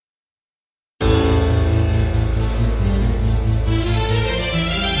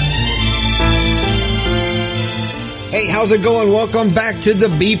Hey, how's it going? Welcome back to the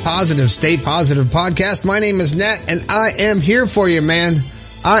Be Positive, Stay Positive podcast. My name is Nat, and I am here for you, man.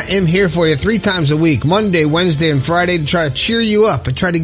 I am here for you 3 times a week, Monday, Wednesday, and Friday, to try to cheer you up and try to